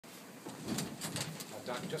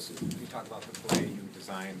Doc, just you talk about the play you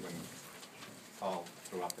designed when Paul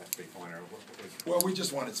threw up that three-pointer. Well, we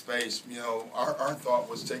just wanted space. You know, our thought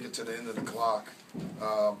was take it to the end of the clock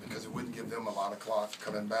because it wouldn't give them a lot of clock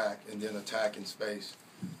coming back and then attack in space.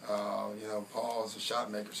 You know, Paul is a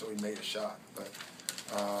shot maker, so he made a shot. But,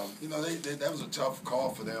 you know, that was a tough call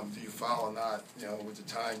for them. Do you foul or not, you know, with the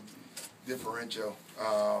time differential.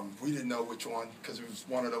 We didn't know which one because it was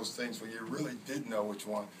one of those things where you really didn't know which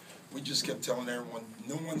one. We just kept telling everyone,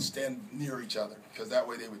 no one stand near each other because that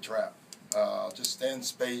way they would trap. Just stand in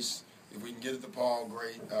space. If we can get it to Paul,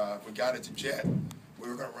 great. If we got it to Jet, we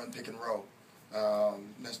were going to run pick and roll.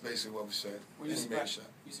 That's basically what we said. Were you surprised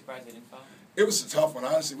they didn't foul? It was a tough one.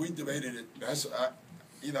 Honestly, we debated it.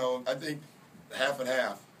 You know, I think half and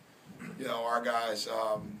half. You know, our guys,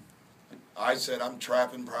 I said I'm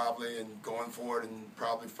trapping probably and going for it and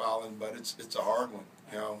probably fouling, but it's a hard one,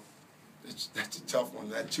 you know. That's a tough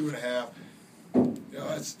one. That 2.5, you know,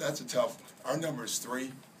 that's a tough one. Our number is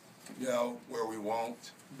 3, you know, where we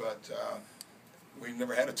won't, but we've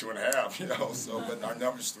never had a 2.5, you know. So, but our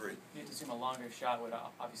number's 3. You have to assume a longer shot would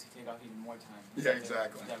obviously take off even more time. Yeah,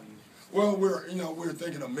 exactly. Well, we're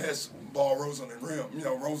thinking a miss, ball rolls on the rim, you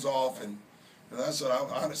know, rolls off, and that's what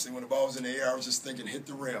honestly, when the ball was in the air, I was just thinking hit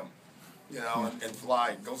the rim. You know, and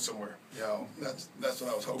fly, go somewhere. You know, that's what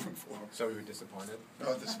I was hoping for. So you were disappointed? I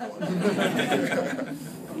was disappointed.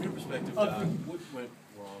 From your perspective, what went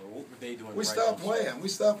wrong? What were they doing? We stopped playing. We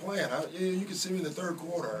stopped playing. You can see me in the third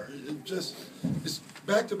quarter. It's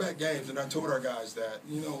back-to-back games, and I told our guys that.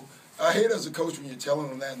 You know, I hate as a coach when you're telling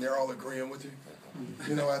them that and they're all agreeing with you.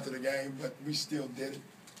 You know, after the game, but we still did it.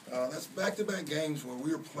 That's back-to-back games where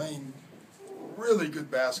we were playing really good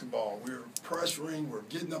basketball. We were pressuring, we're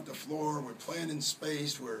getting up the floor, we're playing in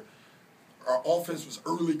space, our offense was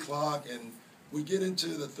early clock, and we get into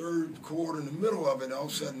the third quarter in the middle of it, and all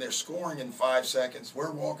of a sudden they're scoring in 5 seconds.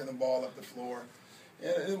 We're walking the ball up the floor.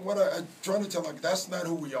 And what I'm trying to tell them, that's not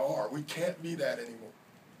who we are. We can't be that anymore.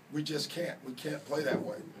 We just can't. We can't play that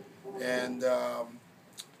way. And,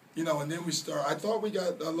 you know, and then I thought we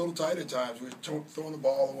got a little tight at times. We were throwing the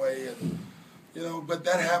ball away, and you know, but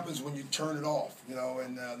that happens when you turn it off, you know,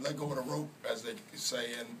 and let go of the rope, as they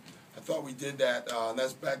say. And I thought we did that, and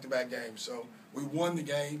that's back-to-back games. So we won the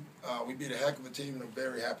game. We beat a heck of a team, and I'm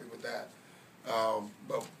very happy with that.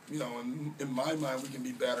 But, you know, in my mind, we can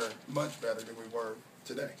be better, much better than we were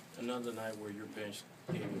today. Another night where your bench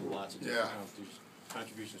gave you lots of different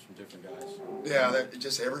contributions from different guys. Yeah,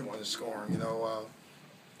 just everyone is scoring, you know.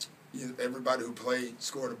 Everybody who played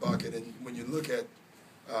scored a bucket, and when you look at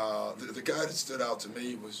the guy that stood out to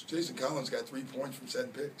me was Jason Collins. Got 3 points from 7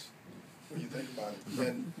 picks. When you think about it,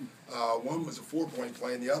 and one was a 4-point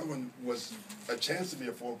play, and the other one was a chance to be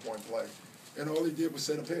a 4-point play, and all he did was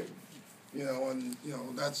set a pick. You know, and you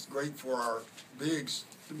know that's great for our bigs.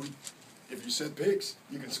 If you set picks,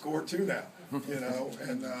 you can score 2 now. You know,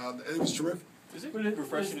 and it was terrific. Is it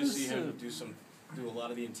refreshing to see him do a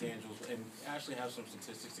lot of the intangibles and actually have some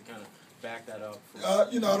statistics to kind of back that up?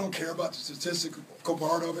 You know, I don't care about the statistical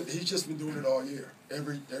part of it. He's just been doing it all year.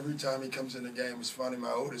 Every time he comes in the game, it's funny.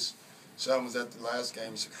 My oldest son was at the last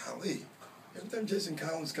game. He said, "Golly, every time Jason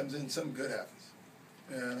Collins comes in, something good happens."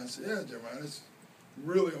 And I said, "Yeah, Jeremiah, it's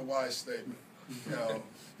really a wise statement." You know,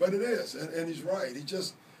 but it is, and he's right. He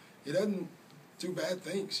doesn't do bad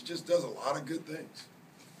things. He just does a lot of good things.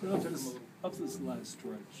 But up this last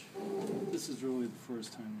stretch, this is really the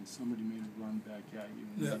first time that somebody made a run back at you,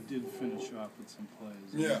 and they did finish off with some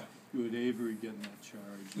plays. Yeah. You had Avery getting that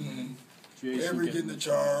charge. Mm-hmm. Avery getting the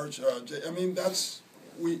charge. I mean,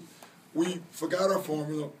 we forgot our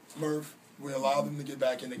formula, Murph. We allowed them to get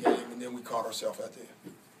back in the game, and then we caught ourselves at the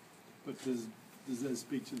end. But does that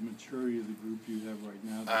speak to the maturity of the group you have right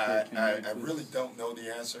now? I really don't know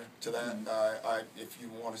the answer to that. If you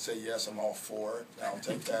want to say yes, I'm all for it. I'll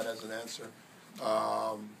take that as an answer.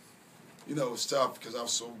 You know, it's tough because I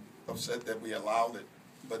was so upset that we allowed it,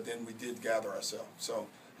 but then we did gather ourselves. So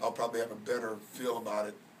I'll probably have a better feel about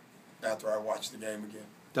it after I watch the game again.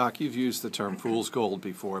 Doc, you've used the term fool's gold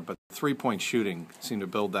before, but three-point shooting seemed to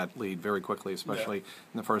build that lead very quickly, especially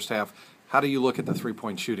in the first half. How do you look at the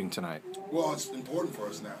three-point shooting tonight? Well, it's important for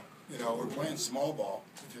us now. You know, we're playing small ball.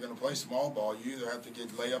 If you're going to play small ball, you either have to get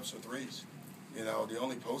layups or threes. You know, the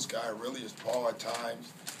only post guy really is Paul at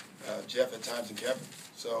times, Jeff at times, and Kevin.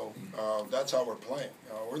 So that's how we're playing.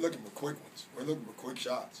 We're looking for quick ones. We're looking for quick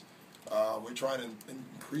shots. We're trying to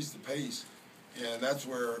increase the pace. And that's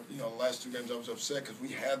where, you know, the last 2 games I was upset because we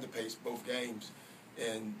had the pace both games,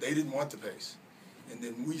 and they didn't want the pace. And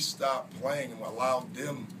then we stopped playing and allowed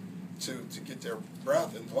them to get their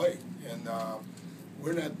breath and play. And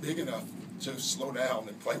we're not big enough just slow down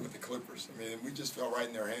and play with the Clippers. I mean, we just fell right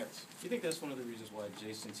in their hands. Do you think that's one of the reasons why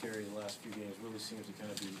Jason Terry the last few games really seems to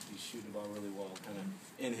kind of be shooting the ball really well, kind of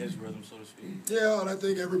in his rhythm, so to speak? Yeah, and I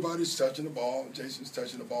think everybody's touching the ball. Jason's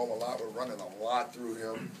touching the ball a lot. We're running a lot through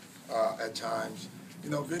him at times. You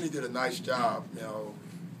know, Vinny did a nice job. You know,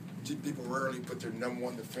 people rarely put their number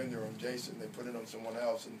one defender on Jason. They put it on someone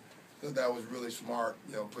else, and I thought that was really smart,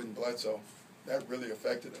 you know, putting Bledsoe. That really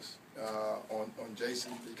affected us on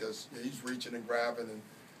Jason because he's reaching and grabbing, and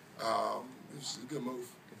it was a good move.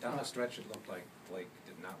 Down the stretch, it looked like Blake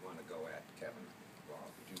did not want to go at Kevin.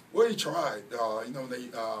 Well, he tried. You know,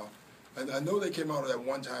 I know they came out of that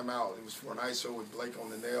one timeout. It was for an ISO with Blake on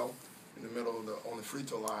the nail in the middle of on the free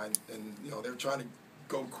throw line, and you know they were trying to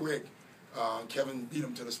go quick. Kevin beat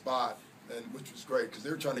him to the spot, which was great because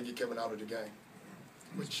they were trying to get Kevin out of the game,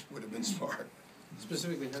 which would have been smart.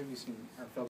 Specifically, how have you seen or felt